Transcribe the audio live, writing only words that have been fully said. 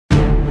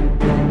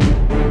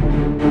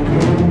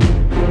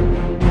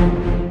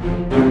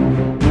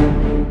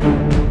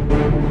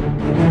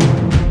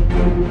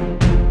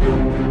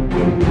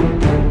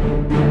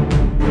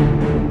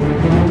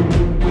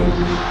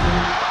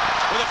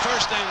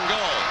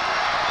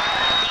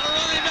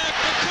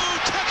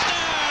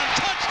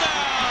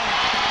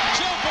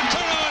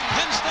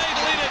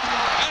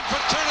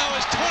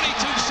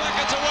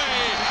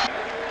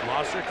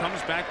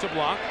to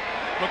block.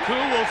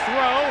 McCoo will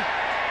throw.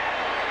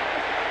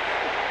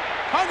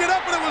 Hung it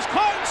up and it was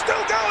caught and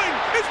still going.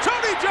 It's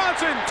Tony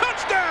Johnson.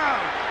 Touchdown.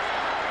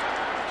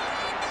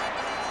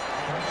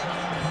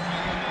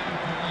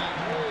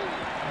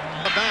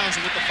 Bounds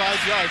with the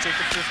 5 yards at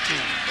the 15.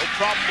 No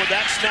problem with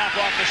that snap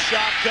off the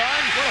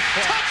shotgun.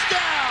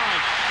 Touchdown!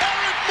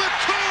 Eric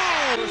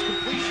McCoo! First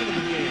completion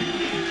of the game.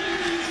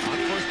 On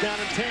first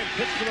down and 10,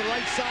 pitch to the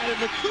right side, and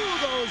McCoo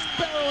goes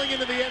barreling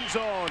into the end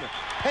zone.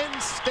 Penn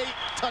State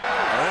touchdown.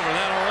 Over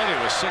that already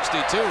with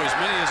 62, as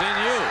many as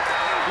NU.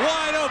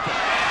 Wide open.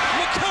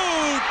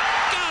 McCoo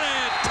got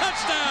it.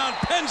 Touchdown,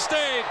 Penn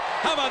State.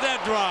 How about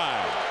that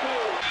drive?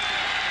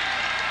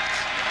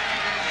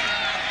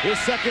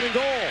 Here's second and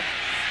goal.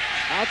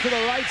 Out to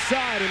the right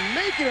side and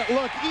making it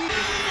look easy.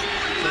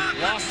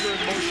 Blosser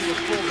in motion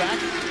with fullback.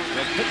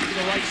 And pitch to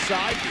the right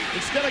side.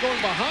 Instead of going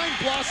behind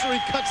Blosser,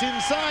 he cuts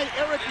inside.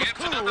 Eric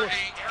McCoo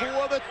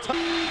for the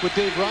touchdown. What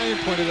Dave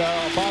Ryan pointed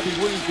out, Bobby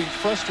Williams being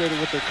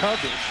frustrated with their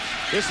coverage.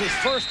 This is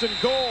first and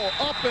goal.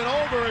 Up and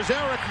over is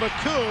Eric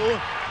McCoo.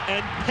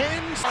 And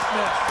Penn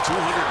State.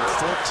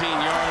 214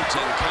 yards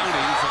and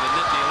counting for the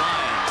Nittany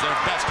Lions. Their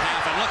best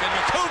half. And look at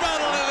McCoo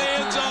battle into the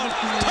end zone.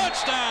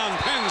 Touchdown,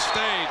 Penn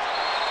State.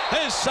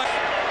 His second.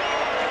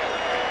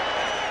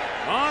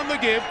 On the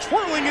give,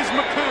 twirling is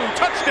McCoo.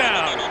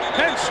 Touchdown,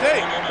 Penn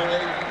State.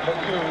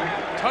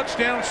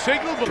 Touchdown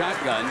signal.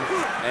 Shotgun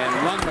and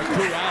run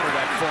McCoo out of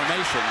that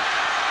formation.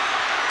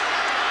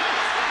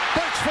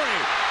 Breaks free.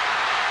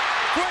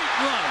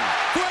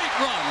 Great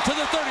run to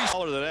the 30.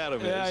 Taller than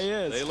Adam is. Yeah, he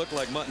is. They look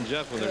like Mutt and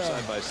Jeff when they're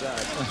side by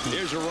side.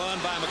 Here's a run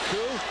by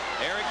McCoo.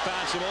 Eric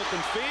finds some open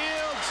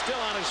field.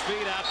 Still on his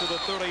feet out to the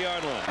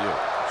 30-yard line.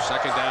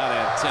 Second down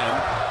and 10.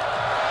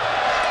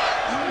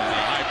 And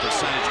a high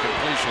percentage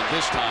completion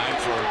this time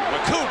for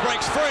McCoo.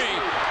 Breaks free,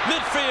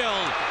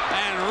 midfield,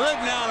 and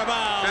ridden out of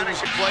bounds. Managed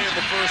to play in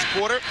the first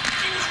quarter.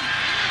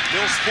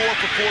 Mills 4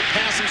 for 4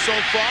 passing so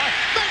far.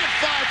 Make it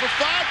 5 for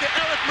 5 to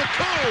Eric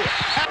McCoo.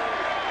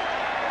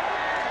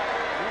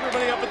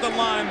 Everybody up at the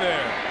line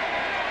there.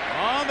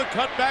 On the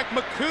cutback,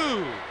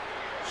 McCoo.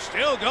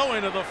 Still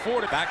going to the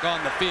 40. Back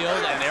on the field,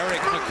 and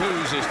Eric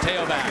McCoo's his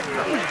tailback.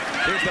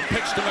 Here's the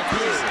pitch to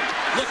McCoo.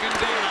 Looking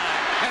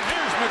daylight, and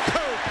here's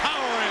McCoo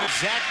powering.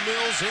 Zach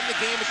Mills in the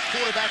game at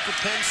quarterback for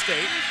Penn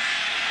State.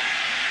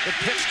 The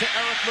pitch to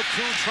Eric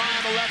McCoo, trying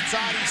on the left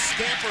side. He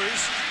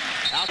scampers.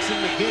 Out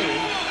in the game.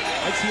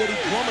 I see Eddie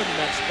Drummond in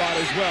that spot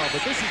as well.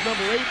 But this is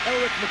number 8,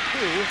 Eric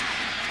McCoo.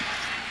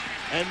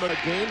 And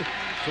again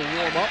to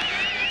warm up.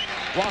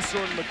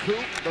 Blosser and McCoo,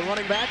 the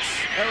running backs.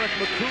 Eric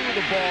McCoo,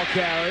 the ball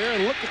carrier.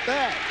 And look at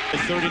that.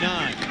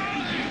 39.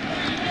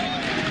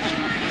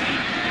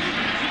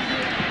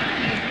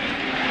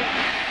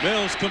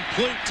 Mills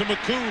complete to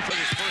McCoo for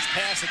his first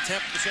pass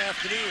attempt this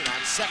afternoon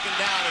on second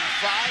down and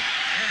 5.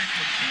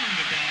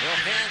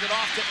 They'll hand it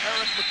off to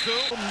Eric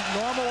McCoo.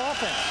 Normal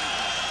offense.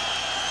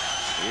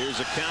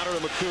 Here's a counter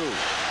to McCoo.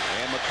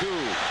 And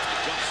McCoo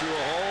jumps through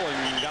a hole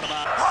and got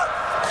about.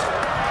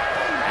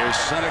 Here's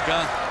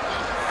Seneca.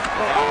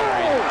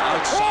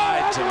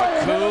 Outside to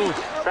McCoo.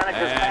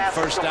 And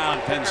first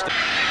down, Penn State.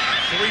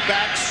 3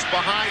 backs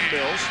behind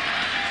Mills.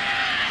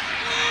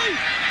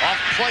 Off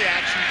play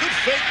action, good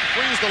fake to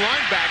freeze the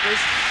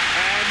linebackers,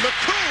 and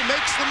McCoo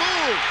makes the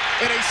move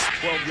in a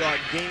 12-yard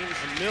gain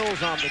from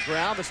Mills on the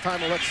ground. This time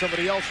we'll let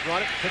somebody else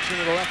run it. Pitching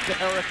to the left to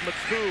Eric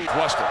McCoo.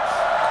 Western.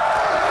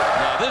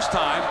 Now this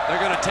time they're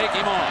going to take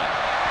him on,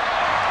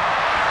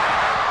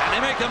 and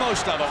they make the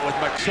most of it with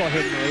McCoo. Saw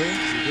him earlier.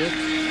 He did.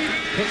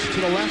 Pitch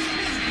to the left,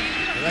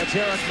 and that's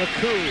Eric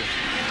McCoo.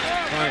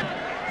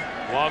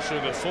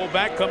 Blosser, the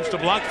fullback, comes to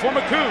block for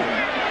McCoo.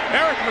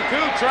 Eric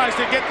McCoo tries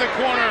to get the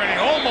corner, and he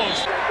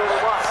almost.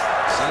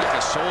 Seneca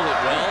sold it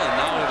well, and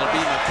now it'll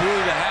be McCoo,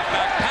 the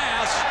halfback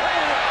pass.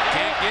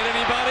 Can't get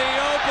anybody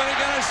open.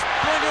 He's going to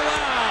spring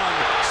around.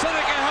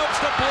 Seneca helps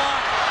to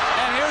block,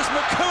 and here's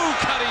McCoo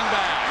cutting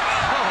back.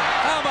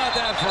 How about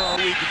that for a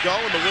week ago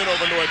in the win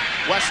over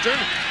Northwestern?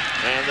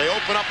 And they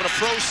open up in a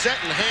pro set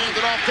and hand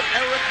it off to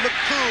Eric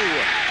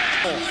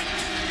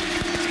McCoo.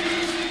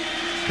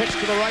 Pitch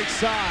to the right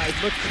side.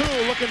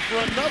 McCoo looking for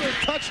another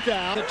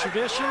touchdown. The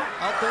tradition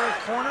out there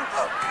at corner.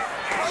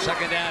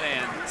 second down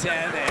and 10,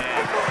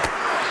 and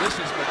this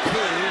is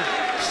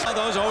McCoo.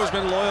 Those always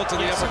been loyal to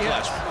the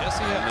upperclassmen. Yes,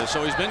 he has.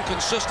 So he's been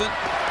consistent.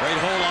 Great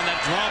hold on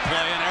that draw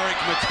play, and Eric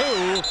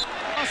McCoo.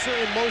 Blosser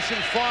in motion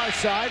far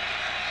side.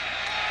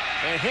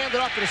 And hand it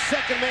off to the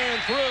second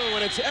man through,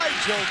 and it's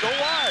Joe go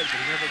wide, but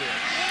he never did.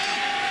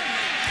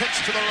 Pitch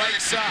to the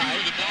right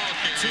side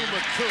to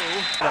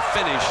McCoo. The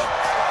finish.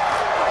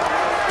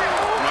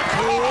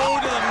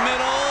 McCoo to the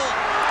middle.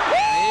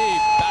 He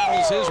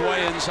battles his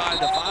way inside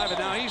the 5, and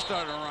now he's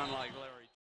starting to run like